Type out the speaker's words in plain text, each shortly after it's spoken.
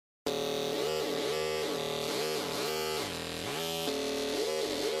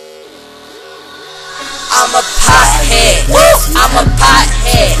I'm a pothead. I'm a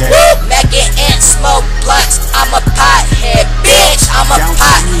pothead. Mackin Ant smoke blunts. I'm a pothead, bitch. I'm a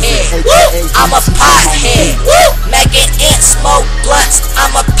pothead. I'm a pothead. Mackin Ant smoke blunts.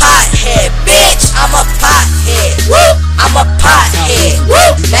 I'm a pothead, bitch. I'm a pothead. I'm a pothead.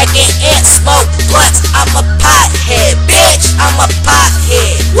 Mackin Ant smoke blunts. I'm a pothead, bitch. I'm a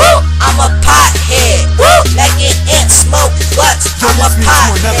pothead. I'm a pothead. Mackin Ant smoke blunts. I'm a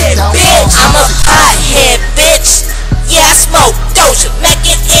pothead, bitch. I'm a pothead, bitch. Yeah, I smoke Doja.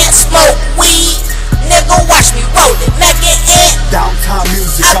 Mackin Ant smoke weed. Nigga, watch me roll it. Mackin Ant. Downtown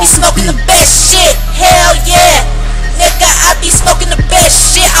music. I be smoking the best shit. Hell yeah. Nigga, I be smoking the best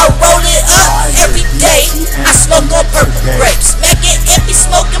shit. I roll it up every day. I smoke on purple grapes. Mackin Ant be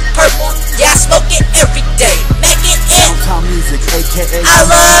smoking purple. Yeah, I smoke it every day. Mackin Ant. Downtown music, aka I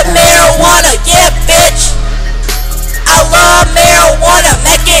love marijuana. Yeah, bitch. I love marijuana.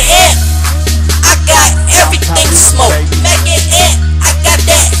 Mackin Ant. I got everything to smoke. Mackin Ant. I got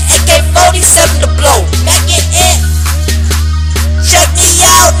that AK-47 to blow. Mackin Ant. Check me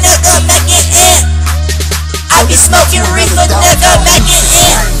out, nigga. Mackin Ant. I be smoking reefer, nigga. Mackin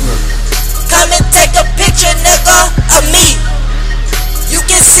Ant. Come and take a picture, nigga, of me. You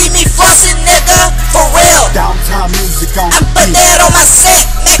can see me flossing, nigga, for real. Downtown music on I put that on my set,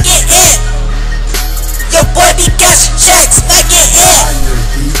 Mackin Ant. Your boy be cashing checks, Mackin Ant.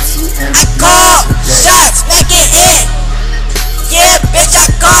 I call shots, Mackin Ant. Yeah, bitch,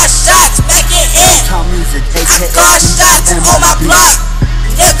 I call shots, Mackin Ant. I call shots on my block,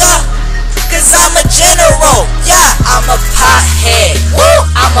 nigga, cause I'm a general. Yeah, I'm a pothead.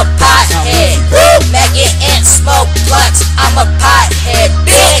 I'm a pothead. Mackin Ant smoke blunts. I'm a pothead,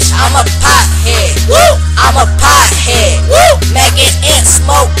 bitch. I'm a pothead. I'm a pothead. Mackin Ant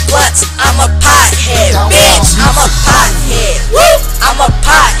smoke blunts. I'm a pothead, bitch. I'm a pothead. I'm a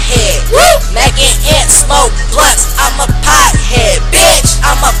pothead. Mackin Ant smoke blunts. I'm a pothead, bitch.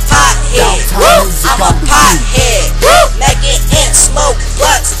 I'm a pothead. I'm a pothead. Mackin Ant smoke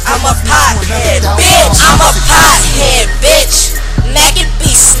blunts. I'm a pothead, bitch. I'm a pothead, bitch. Mackin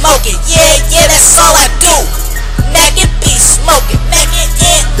be smoking. Yeah, that's all I do. Mackin be smoking. Mackin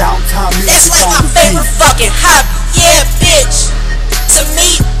Ant. That's like my favorite fucking hobby. Yeah, bitch. To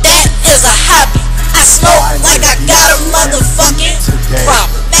me, that is a hobby. I smoke like I got a motherfucking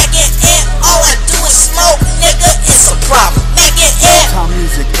problem. Mackin Ant, all I do is smoke, nigga. It's a problem. Mackin Ant.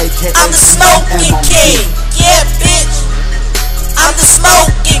 I'm the smoking king. Yeah, bitch. I'm the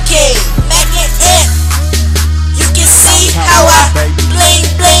smoking king. Mackin Ant. You can see how I bling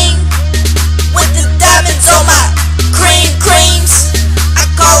bling with the diamonds on my creams. I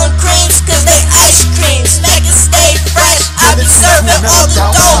call them creams cause they ice creams. Mackin stay fresh. I be serving all the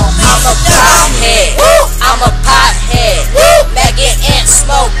dope. I'm a pothead. I'm a pothead. Mackin Ant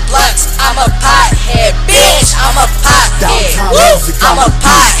smoke blunts. I'm a pothead, bitch. I'm a pothead. I'm a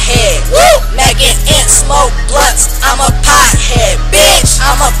pothead. Mackin Ant smoke blunts. I'm a pothead, bitch.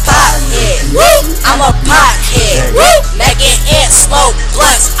 I'm a pothead. I'm a pothead. Mackin Ant smoke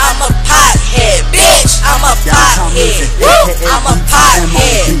blunts. I'm